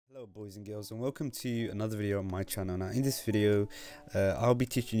Hello boys and girls, and welcome to another video on my channel. Now in this video I'll be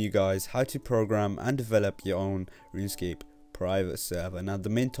teaching you guys how to program and develop your own Runescape private server. Now the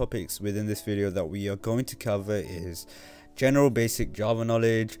main topics within this video that we are going to cover is general basic Java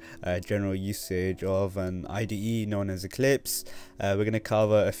knowledge, general usage of an IDE known as Eclipse. We're going to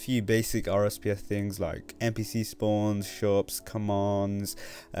cover a few basic RSPS things like NPC spawns, shops, commands.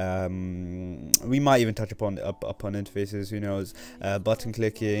 We might even touch upon interfaces, who knows, button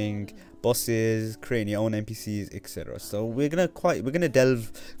clicking, bosses, creating your own NPCs, etc. So we're gonna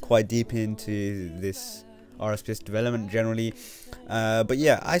delve quite deep into this RSPS development generally, but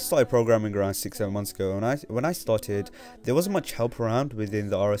yeah, I started programming around 6-7 months ago, and when I started, there wasn't much help around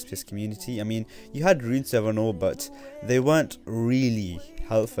within the RSPS community. I mean, you had Runescape and all, but they weren't really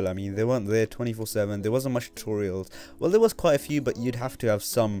helpful. I mean, they weren't there 24/7. There wasn't much tutorials. Well, there was quite a few, but you'd have to have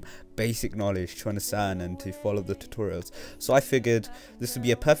some basic knowledge to understand and to follow the tutorials. So I figured this would be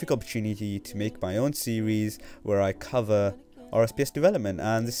a perfect opportunity to make my own series where I cover RSPS development,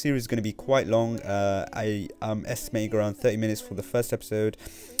 and this series is going to be quite long. I am estimating around 30 minutes for the first episode,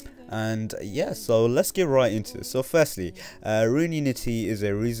 and yeah, so let's get right into it. So firstly, Runity is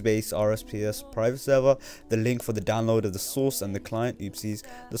a rules-based RSPS private server. The link for the download of the source and the client, oopsies,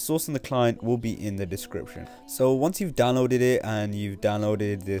 the source and the client will be in the description. So once you've downloaded it and you've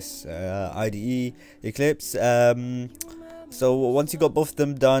downloaded this IDE Eclipse, so once you got both of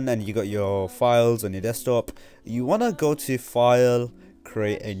them done and you got your files on your desktop, you want to go to File,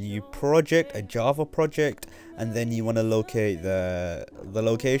 create a new project, a Java project, and then you want to locate the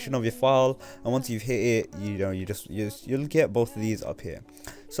location of your file. And once you've hit it, you'll get both of these up here.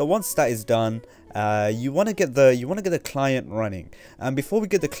 So once that is done, you want to get the client running. And before we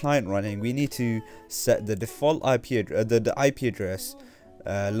get the client running, we need to set the default IP the IP address.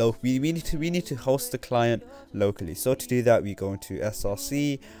 We need to host the client locally. So to do that, we go into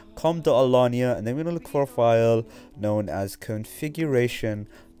src com.alania, and then we're going to look for a file known as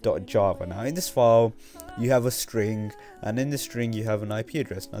configuration.java. Now in this file you have a string, and in the string you have an IP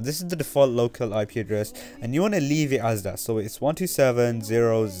address. Now this is the default local IP address, and you want to leave it as that, so it's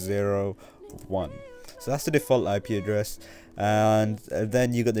 127.0.0.1. so that's the default IP address. And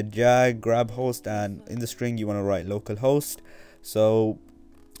then you got the grab host, and in the string you want to write localhost. So,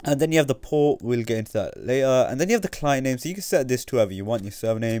 and then you have the port, we'll get into that later, and then you have the client name, so you can set this to whoever you want, your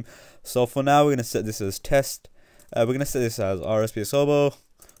server name. So for now we're going to set this as test, we're going to set this as RSPS Hobo,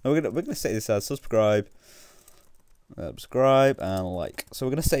 and we're going to set this as subscribe and like. So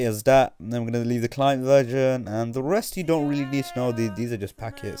we're going to set it as that, and then we're going to leave the client version, and the rest you don't really need to know. These are just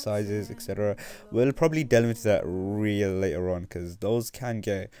packet sizes, etc. We'll probably delve into that real later on, because those can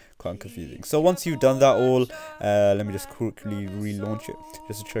get quite confusing. So once you've done that all, let me just quickly relaunch it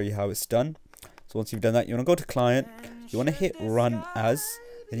just to show you how it's done. So once you've done that, you want to go to client, you want to hit run as,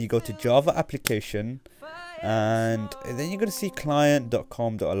 then you go to Java application, and then you're going to see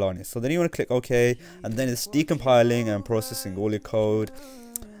client.com.alania. So then you want to click OK, and then it's decompiling and processing all your code.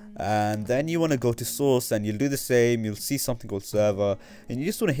 And then you want to go to source, and you'll do the same. You'll see something called server, and you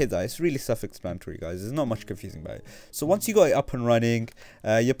just want to hit that. It's really self-explanatory, guys. There's not much confusing about it. So once you got it up and running,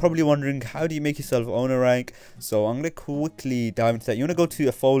 you're probably wondering, how do you make yourself owner rank? So I'm going to quickly dive into that. You want to go to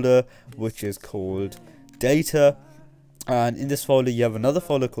a folder which is called data, and in this folder you have another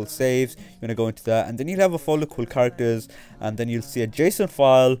folder called saves. You're going to go into that, and then you'll have a folder called characters, and then you'll see a JSON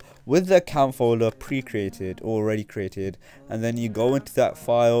file with the account folder pre-created, already created. And then you go into that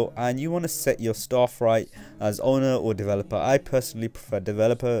file, and you want to set your staff right as owner or developer. I personally prefer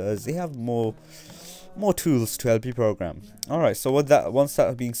developer, as they have more tools to help you program. Alright, so once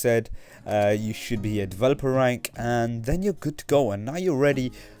that being said, you should be a developer rank, and then you're good to go. And now you're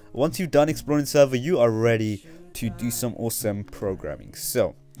ready. Once you've done exploring server, you are ready to do some awesome programming.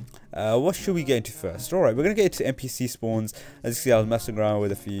 So what should we get into first? Alright, we're gonna get into NPC spawns. As you see, I was messing around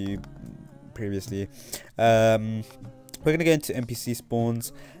with a few previously. We're gonna get into NPC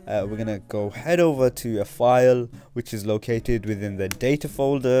spawns. We're gonna head over to a file which is located within the data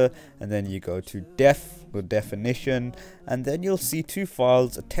folder, and then you go to def or definition, and then you'll see two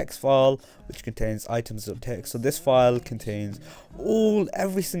files: a text file which contains items.txt. So this file contains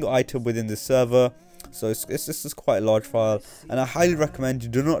every single item within the server. So this is quite a large file, and I highly recommend you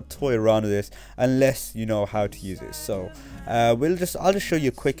do not toy around with this unless you know how to use it. So I'll just show you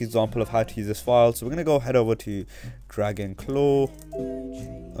a quick example of how to use this file. So we're gonna go head over to drag and claw,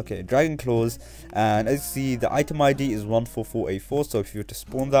 and as you see, the item ID is 14484. So if you were to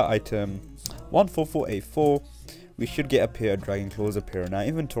spawn that item 14484, we should get up here, dragging clause appear in our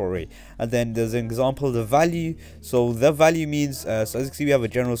inventory. And then there's an example of the value. So the value means, so as you can see, we have a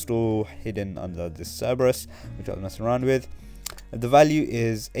general store hidden under this Cerberus, which I was messing around with. The value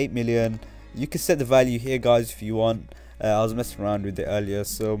is 8 million. You can set the value here, guys, if you want. I was messing around with it earlier,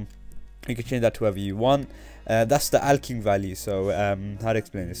 so you can change that to whatever you want. That's the alking value. So how to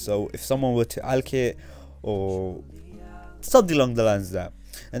explain this? So if someone were to alk it or something along the lines of that.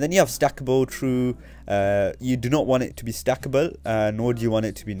 And then you have stackable, true. You do not want it to be stackable, nor do you want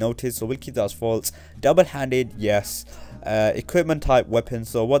it to be noted, so we'll keep that as false. Double-handed, yes. Equipment type, weapon.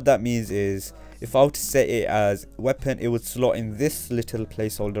 So what that means is, if I were to set it as weapon, it would slot in this little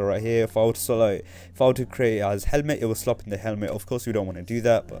placeholder right here. If I were to create it as helmet, it will slot in the helmet. Of course, we don't want to do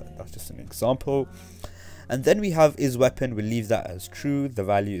that, but that's just an example. And then we have is weapon. We'll leave that as true. The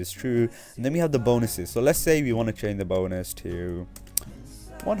value is true. And then we have the bonuses. So let's say we want to change the bonus to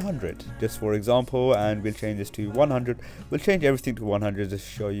 100, just for example, and we'll change this to 100. We'll change everything to 100 to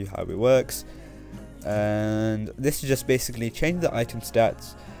show you how it works. And this is just basically change the item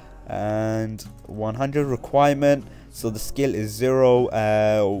stats. And 100 requirement, so the skill is 0.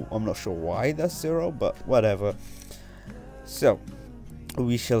 I'm not sure why that's 0, but whatever. So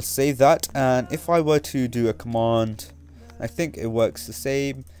we shall save that, and if I were to do a command, I think it works the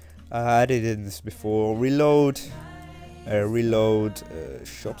same. I did this before. Reload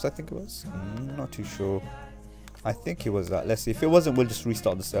shops, I think it was. Not too sure. I think it was that. Let's see. If it wasn't, we'll just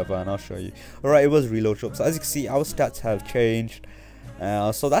restart the server and I'll show you. Alright, it was reload shops. So as you can see, our stats have changed.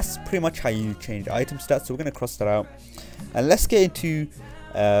 So that's pretty much how you change item stats. So we're going to cross that out. And let's get into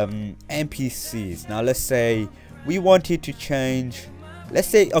NPCs. Now let's say we wanted to change, let's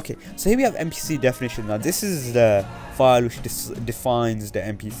say, okay, so here we have NPC definition. Now this is the file which defines the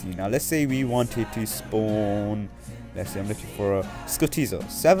NPC. Now let's say we wanted to spawn, let's say I'm looking for a Scotizo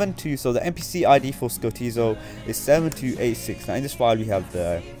 72. So the NPC ID for Scotizo is 7286. Now in this file we have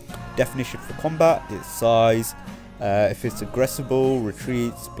the definition for combat, its size, if it's aggressible,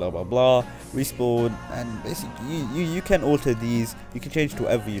 retreats, blah blah blah, respawn, and basically you can alter these. You can change to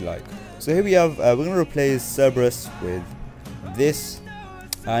whatever you like. So here we have we're going to replace Cerberus with this.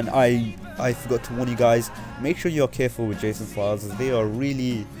 And I forgot to warn you guys, make sure you're careful with JSON files, as they are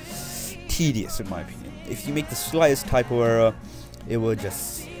really tedious in my opinion. If you make the slightest typo error, it will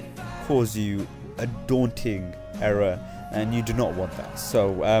just cause you a daunting error, and you do not want that.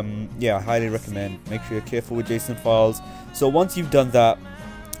 So yeah, I highly recommend make sure you're careful with JSON files. So once you've done that,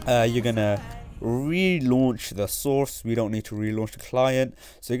 you're gonna relaunch the source. We don't need to relaunch the client,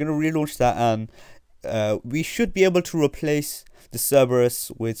 so you're gonna relaunch that, and we should be able to replace the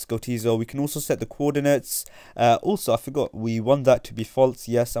Cerberus with Scotizo. We can also set the coordinates. Also, I forgot, we want that to be false,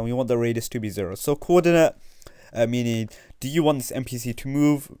 yes, and we want the radius to be 0. So coordinate, meaning, do you want this NPC to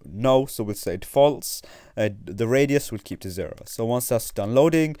move? No, so we'll set false. The radius we'll keep to 0. So once that's done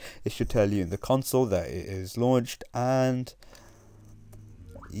loading, it should tell you in the console that it is launched, and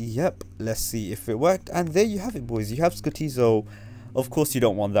yep, let's see if it worked. And there you have it, boys. You have Scotizo. Of course you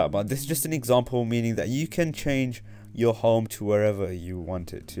don't want that, but this is just an example, meaning that you can change your home to wherever you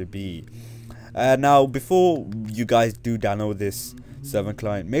want it to be. Now before you guys do download this server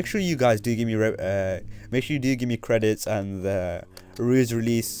client, make sure you guys do give me credits and the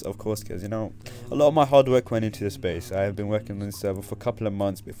release, of course, because you know a lot of my hard work went into this space. I have been working on this server for a couple of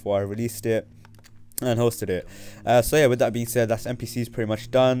months before I released it and hosted it. So yeah, with that being said, that's NPCs pretty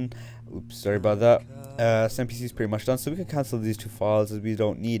much done. Oops, sorry about that. NPC is pretty much done, so we can cancel these two files as we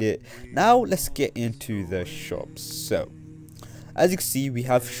don't need it. Now let's get into the shops. So as you can see, we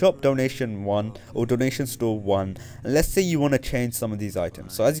have shop donation 1 or donation store 1, and let's say you want to change some of these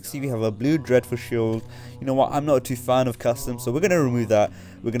items. So as you can see, we have a blue dreadful shield. You know what, I'm not too fan of custom, so we're going to remove that.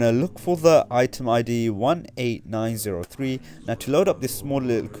 We're going to look for the item ID 18903. Now to load up this small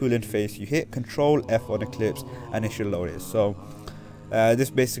little cool interface, you hit Control F on Eclipse and it should load it. So this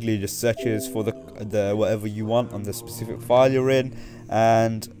basically just searches for the whatever you want on the specific file you're in.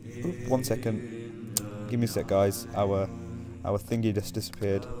 And oops, 1 second, give me a sec, guys. Our thingy just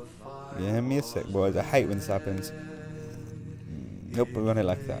disappeared. Yeah, give me a sec, boys. I hate when this happens. Nope, we want it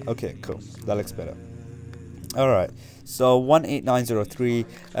like that. Okay, cool. That looks better. Alright, so 18903.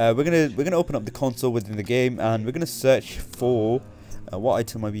 We're gonna open up the console within the game, and we're gonna search for what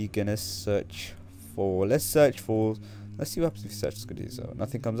item are we gonna search for? Let's search for. Let's see what happens if we search Scotizo.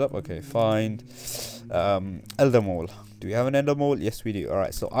 Nothing comes up. Okay, find Elder Mall. Do we have an Elder Mall? Yes, we do.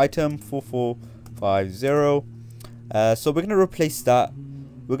 Alright, so item 4450. So we're gonna replace that.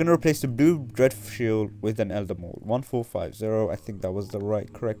 We're gonna replace the blue dreadful shield with an Elder Mall 1450. I think that was the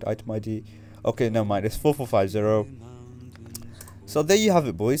correct item ID. Okay, never mind. It's 4450. So there you have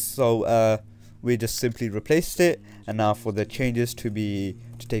it, boys. So we just simply replaced it, and now for the changes to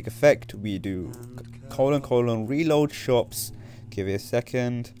take effect, we do : reload shops. Give it a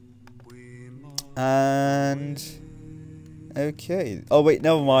second, and Okay. Oh wait,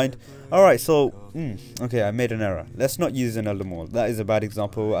 never mind. Alright, so okay, I made an error. Let's not use an elder mold. That is a bad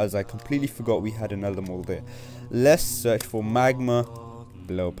example, as I completely forgot we had an elder mold there. Let's search for magma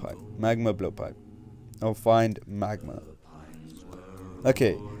blowpipe. Magma blowpipe. I'll find magma.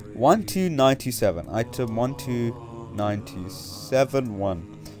 Okay, 12927. Item 12927.1.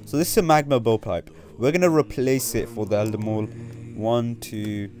 So this is a magma blowpipe. We're gonna replace it for the elder mold.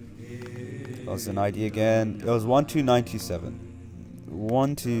 That was an ID again. It was 12927.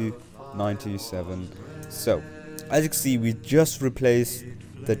 12927. So, as you can see, we just replaced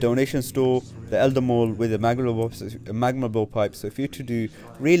the donation store, the elder mold, with a magma blowpipe. So if you were to do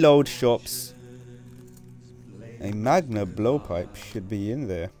reload shops, a magma blowpipe should be in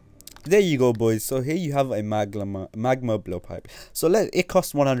there. There you go, boys. So here you have a magma blowpipe. So it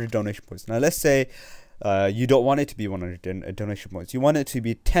costs 100 donation points. Now let's say you don't want it to be 100 donation points. You want it to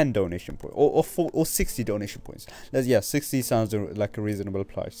be 10 donation points or 60 donation points. Yeah, 60 sounds like a reasonable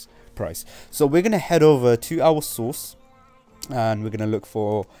price. So we're gonna head over to our source and we're gonna look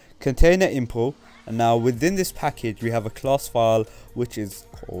for container import. And now within this package we have a class file which is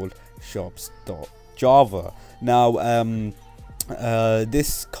called shops.java. Now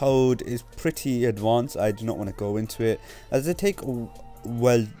this code is pretty advanced. I do not want to go into it as it take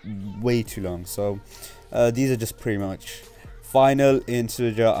way too long. So these are just pretty much final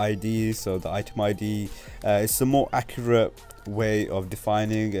integer IDs. So the item ID is a more accurate way of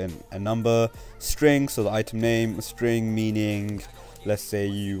defining a number. String, so the item name. String meaning, let's say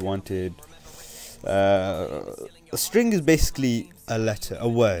you wanted a string is basically a letter, a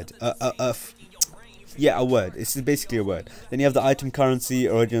word, yeah, a word. It's basically a word. Then you have the item currency,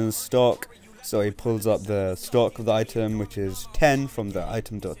 origin, stock. So it pulls up the stock of the item, which is 10 from the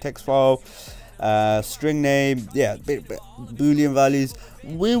item.txt file. String name, yeah, boolean values.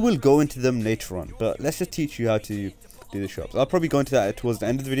 We will go into them later on, but let's just teach you how to do the shops. I'll probably go into that towards the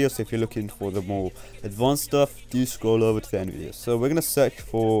end of the video. So if you're looking for the more advanced stuff, do scroll over to the end of the video. So we're gonna search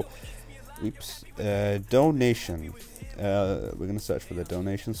for donation. We're gonna search for the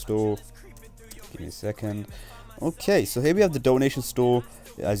donation store. Give me a second. Okay, so here we have the donation store.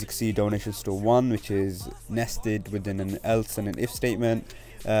 As you can see, donation store 1, which is nested within an else and an if statement.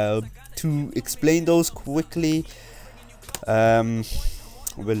 To explain those quickly,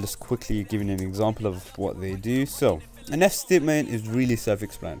 we'll just quickly give you an example of what they do. So an if statement is really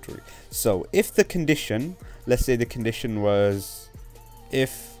self-explanatory. So if the condition, let's say the condition was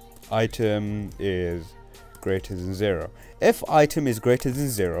if item is greater than 0. If item is greater than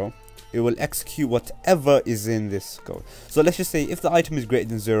 0, it will execute whatever is in this code. So let's just say if the item is greater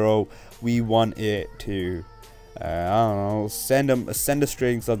than 0, we want it to I don't know, send a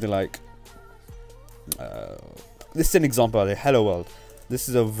string, something like this is an example of hello world. This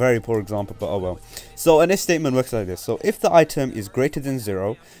is a very poor example, but oh well. So an if statement works like this. So if the item is greater than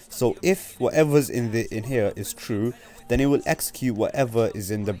 0, so if whatever's in here is true, then it will execute whatever is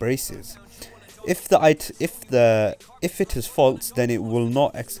in the braces. If it is false, then it will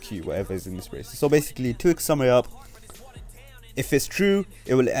not execute whatever is in this braces. So basically, to sum it up, if it's true,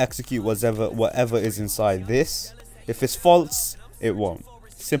 it will execute whatever is inside this. If it's false, it won't.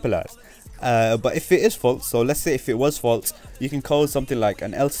 Simple as. But if it is false, so let's say if it was false, you can code something like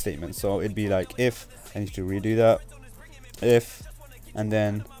an else statement. So it'd be like if, I need to redo that, if, and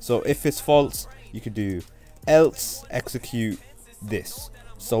then, so if it's false, you could do else execute this.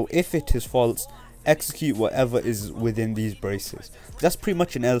 So if it is false, execute whatever is within these braces. That's pretty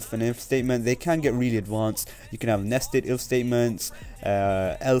much an else and if statement. They can get really advanced. You can have nested if statements,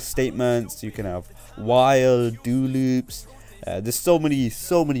 else statements. You can have while, do loops. There's so many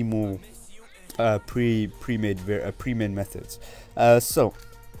more pre-made methods. So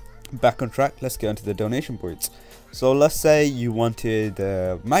back on track. Let's get onto the donation points. So let's say you wanted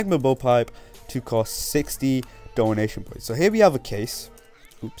the magma blowpipe to cost 60 donation points. So here we have a case.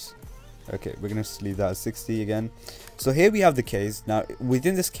 Oops. Okay, we're gonna just leave that as 60 again. So here we have the case. Now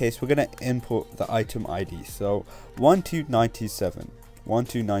within this case, we're gonna input the item ID. So 1297.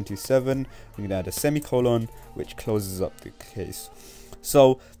 1297. We're gonna add a semicolon, which closes up the case.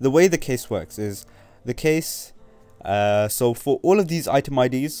 So the way the case works is the case. So for all of these item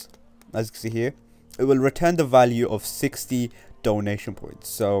IDs, as you can see here, it will return the value of 60 donation points.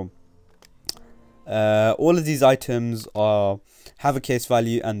 So all of these items have a case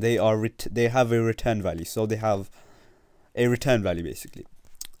value, and they have a return value. So they have a return value basically.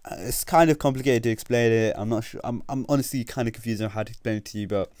 It's kind of complicated to explain it. I'm not sure. I'm honestly kind of confused on how to explain it to you,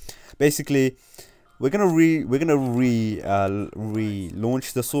 but basically we're gonna relaunch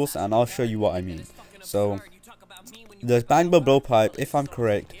the source, and I'll show you what I mean. So the bang blowpipe, if I'm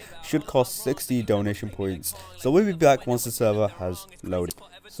correct, should cost 60 donation points. So we'll be back once the server has loaded.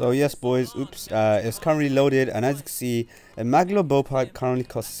 So yes boys, oops, it's currently loaded, and as you can see, a maglo blowpipe currently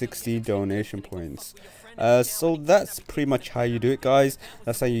costs 60 donation points. So that's pretty much how you do it, guys.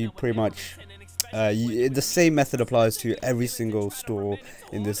 That's how you pretty much the same method applies to every single store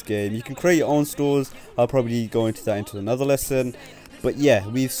in this game. You can create your own stores. I'll probably go into that into another lesson. But yeah,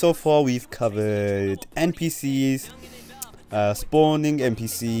 so far we've covered NPCs, spawning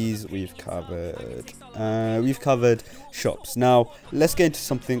NPCs, we've covered shops. Now let's get into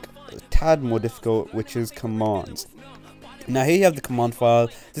something a tad more difficult, which is commands. Now here you have the command file.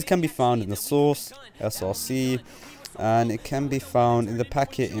 This can be found in the source src, and it can be found in the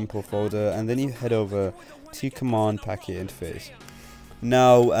packet import folder, and then you head over to command packet interface.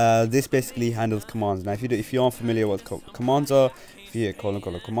 Now this basically handles commands. Now if you aren't familiar with what commands are, if you hit colon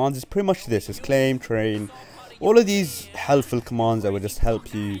commands, it's pretty much this. It's claim, train, all of these helpful commands that will just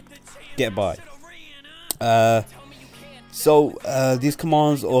help you get by. These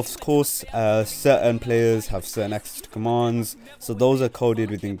commands, of course, certain players have certain access to commands, so those are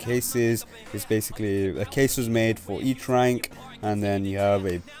coded within cases. It's basically a case was made for each rank, and then you have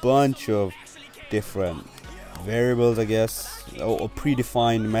a bunch of different variables, I guess, or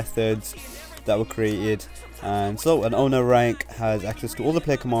predefined methods that were created. And so an owner rank has access to all the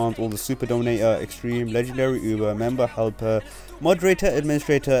player commands, all the super donator, extreme, legendary, uber, member, helper, moderator,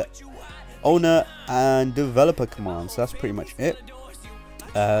 administrator, owner, and developer commands. That's pretty much it.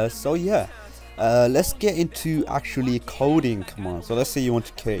 So yeah, let's get into actually coding commands. So let's say you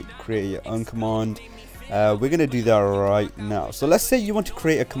want to create your own command. We're gonna do that right now. So let's say you want to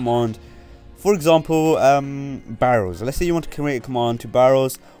create a command, for example, barrels. Let's say you want to create a command to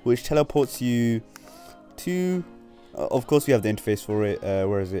barrels, which teleports you to, of course we have the interface for it.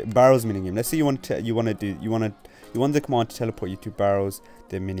 Where is it? Barrels minigame. Let's say you want the command to teleport you to barrels,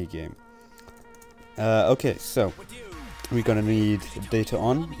 the minigame. Okay, so we're gonna need data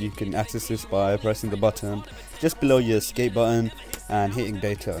on. You can access this by pressing the button just below your escape button and hitting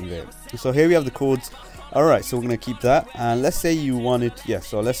data on there. So here we have the codes. Alright, so we're gonna keep that, and let's say you wanted,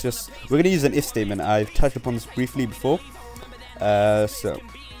 so we're gonna use an if statement. I've touched upon this briefly before. So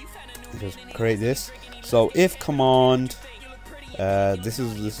just create this. So if command, this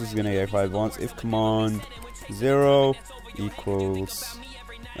is gonna get quite advanced. If command 0 equals,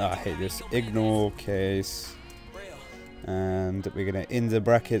 I hate this, ignore case, and we're gonna, in the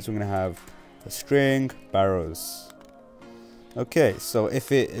brackets, we're gonna have a string barrows. Okay, so okay,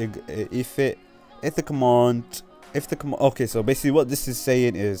 so basically what this is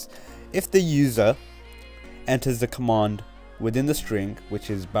saying is, if the user enters the command within the string,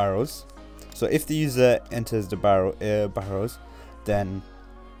 which is barrows, so if the user enters the barrows, then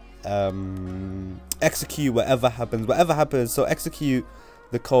execute whatever happens. So execute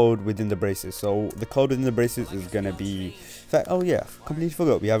the code within the braces. So the code within the braces is gonna be, in fact, oh yeah, completely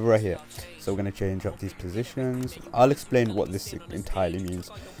forgot, we have it right here. So we're gonna change up these positions. I'll explain what this entirely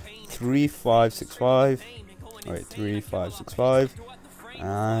means. 3565, alright, 3565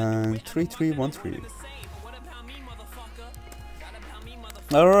 and 3313.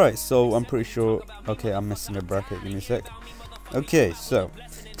 Alright, so I'm pretty sure, okay, I'm missing a bracket, give me a sec. Okay, so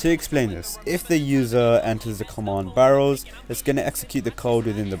to explain this, if the user enters the command barrels, it's going to execute the code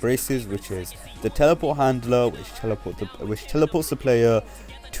within the braces, which is the teleport handler, which teleports the player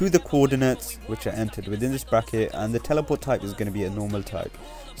to the coordinates which are entered within this bracket, and the teleport type is going to be a normal type.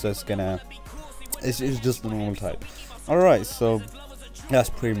 So it's just a normal type. Alright, so that's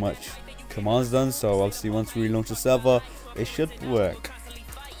pretty much commands done. So obviously once we relaunch the server, it should work.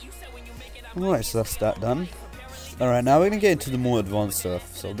 Alright, so that's that done. Alright, now we're going to get into the more advanced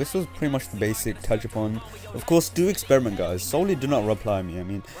stuff. So this was pretty much the basic touch upon. Of course, do experiment, guys. Solely do not reply me. I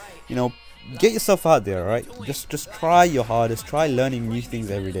mean, you know, get yourself out there, right? Just try your hardest. Try learning new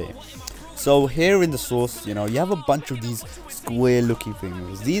things every day. So here in the source, you know, you have a bunch of these square looking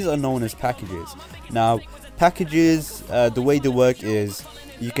things. These are known as packages. Now, packages, the way they work is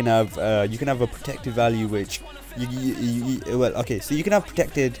you can have a protected value, which so you can have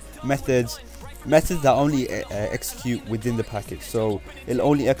protected methods that only execute within the package. So it'll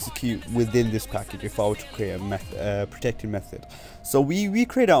only execute within this package if I were to create a protected method. So we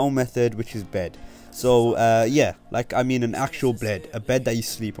create our own method, which is bed. So yeah, like I mean an actual bed, a bed that you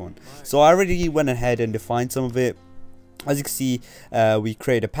sleep on. So I already went ahead and defined some of it. As you can see, we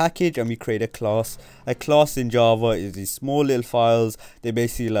create a package and we create a class. A class in Java is these small little files. They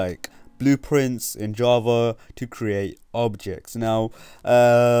basically like blueprints in Java to create objects. Now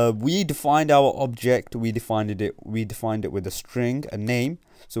we defined our object. We defined it with a string, a name.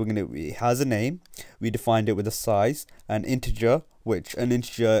 So it has a name. We defined it with a size, an integer, which an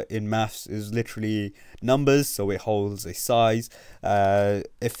integer in maths is literally numbers, so it holds a size.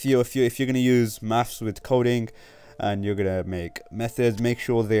 If you're gonna use maths with coding and you're gonna make methods, make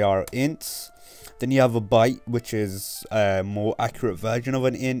sure they are ints. Then you have a byte, which is a more accurate version of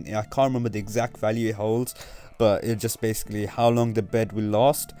an int. I can't remember the exact value it holds, but it's just basically how long the bed will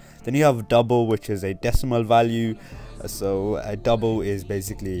last. Then you have double, which is a decimal value. So a double is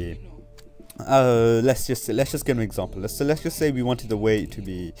basically let's just get an example. So let's just say we wanted the weight to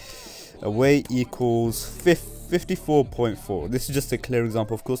be weight equals 54.4. This is just a clear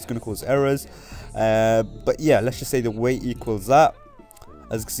example. Of course it's going to cause errors, but yeah, let's just say the weight equals that.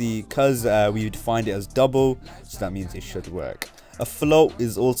 As you can see, because we defined it as double, so that means it should work. A float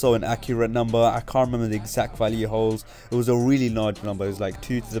is also an accurate number. I can't remember the exact value it holds. It was a really large number. It was like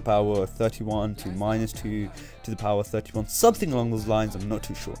 2 to the power 31 to minus 2 to the power 31, something along those lines. I'm not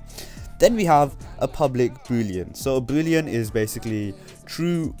too sure. Then we have a public boolean. So a boolean is basically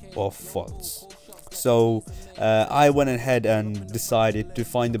true or false. So I went ahead and decided to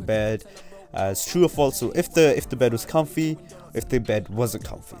find the bed as true or false. So if the bed was comfy, if the bed wasn't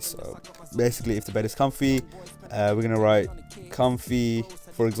comfy. So basically, if the bed is comfy, we're gonna write comfy,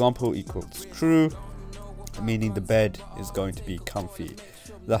 for example, equals true, meaning the bed is going to be comfy.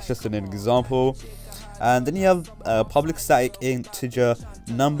 That's just an example. And then you have public static integer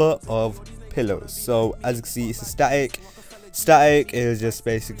number of pillows. So as you can see, it's a static. Static is just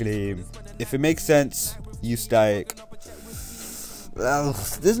basically, if it makes sense, use static.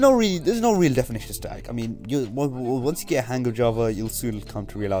 There's no real definition of static. I mean, once you get a hang of Java, you'll soon come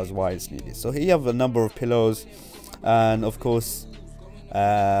to realize why it's needed. So here you have a number of pillows, and of course,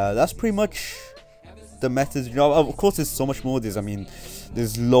 that's pretty much the methods. Of course, there's so much more.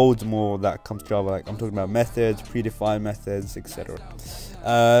 There's loads more that comes to Java. Like I'm talking about methods, predefined methods, etc.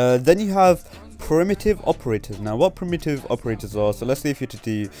 Then you have primitive operators. Now, what primitive operators are? So let's say if you're to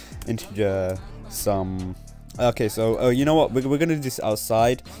do integer sum. Okay, so you know what, we're gonna do this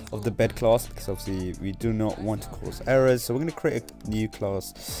outside of the bed class, because obviously we do not want to cause errors. So we're gonna create a new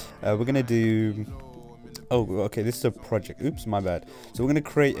class. We're gonna do, oh okay, this is a project, oops, my bad. So we're gonna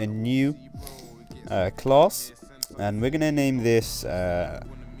create a new class, and we're gonna name this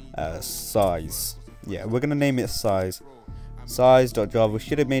size. Yeah, we're gonna name it size. Size.java. We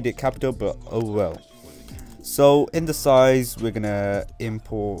should have made it capital, but oh well. So in the size, we're gonna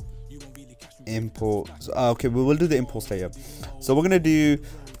import. Okay, we will do the imports later. So we're gonna do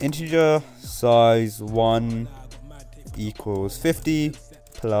integer size 1 equals 50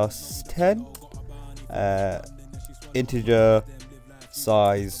 plus 10. Integer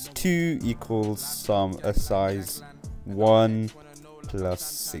size 2 equals size 1 plus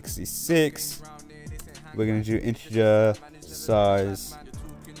 66. We're gonna do integer size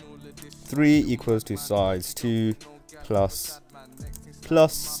 3 equals to size 2 plus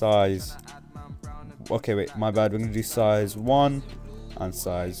size. Okay, wait, my bad. We're gonna do size 1 and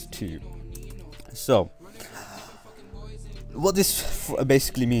size 2. So what this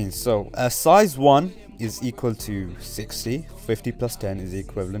basically means, so size 1 is equal to 60. 50 plus 10 is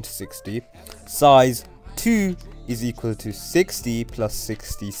equivalent to 60. Size 2 is equal to 60 plus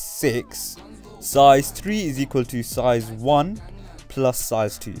 66. Size 3 is equal to size 1 plus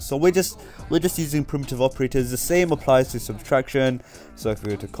size 2. So we're just using primitive operators. The same applies to subtraction. So if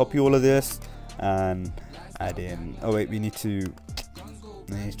we were to copy all of this and add in, oh wait, we need to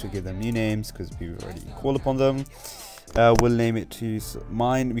give them new names because we already called upon them. We'll name it to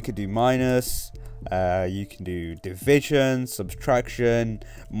we could do minus, you can do division, subtraction,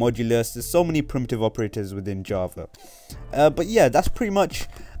 modulus. There's so many primitive operators within Java, but yeah, that's pretty much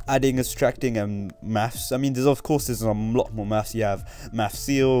adding and subtracting and maths. I mean, there's a lot more maths. You have math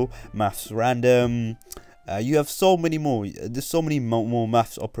seal, maths random. You have so many more. There's so many more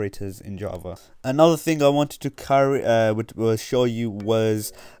maths operators in Java. Another thing I wanted to show you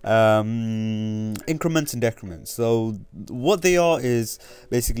was increments and decrements. So what they are is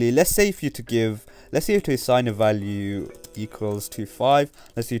basically, let's say if you have to assign a value equals to 5.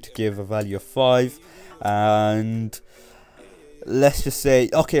 Let's say to give a value of 5, and let's just say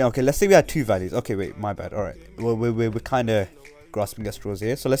okay, let's say we had 2 values. Okay, wait, my bad. All right, we're kind of grasping at straws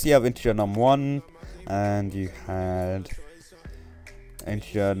here. So let's say you have integer num1 and you had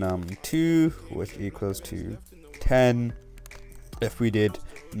integer num2, which equals to 10. If we did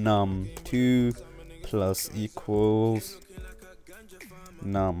num2 plus equals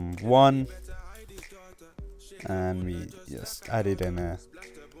num1, and we just added in a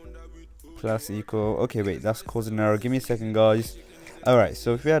plus equal. Okay, wait, that's causing an error. Give me a second, guys. Alright,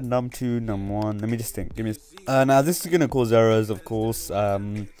 so if we had num2, num1, let me just think. Give me now this is gonna cause errors, of course.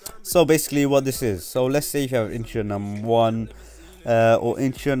 So basically what this is, so let's say if you have integer num1 or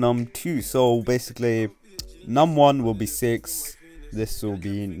integer num2. So basically num1 will be 6, this will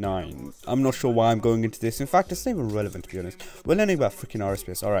be 9. I'm not sure why I'm going into this. In fact, it's not even relevant, to be honest. We're learning about freaking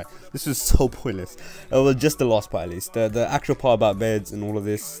RSPS. Alright, this is so pointless. Well, just the last part at least. The actual part about beds and all of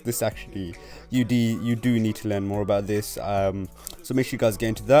this actually, you do need to learn more about this. So make sure you guys get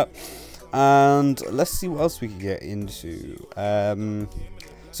into that. And let's see what else we can get into.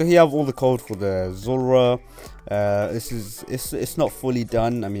 So here I have all the code for the Zolra. It's not fully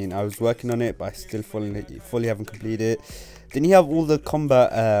done. I mean, I was working on it, but I still fully haven't completed it. Then you have all the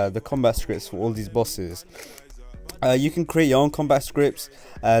combat scripts for all these bosses. You can create your own combat scripts.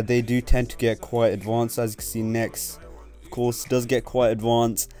 They do tend to get quite advanced, as you can see. Next, of course, does get quite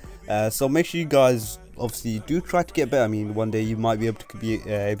advanced. So make sure you guys obviously do try to get better. I mean, one day you might be able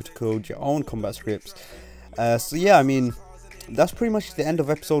to code your own combat scripts. So yeah, I mean, that's pretty much the end of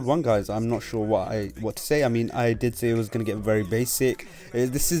episode 1, guys. I'm not sure what to say. I mean, I did say it was gonna get very basic.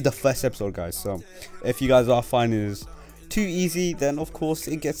 This is the first episode, guys. So if you guys are finding this too easy, then of course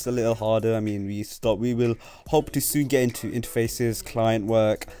it gets a little harder. I mean, we will hope to soon get into interfaces, client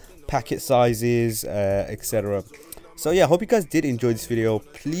work, packet sizes, etc. So yeah, hope you guys did enjoy this video.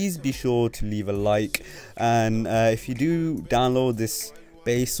 Please be sure to leave a like, and if you do download this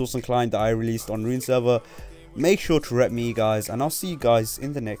base source and client that I released on Rune server, make sure to rep me, guys, and I'll see you guys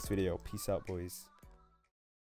in the next video. Peace out, boys.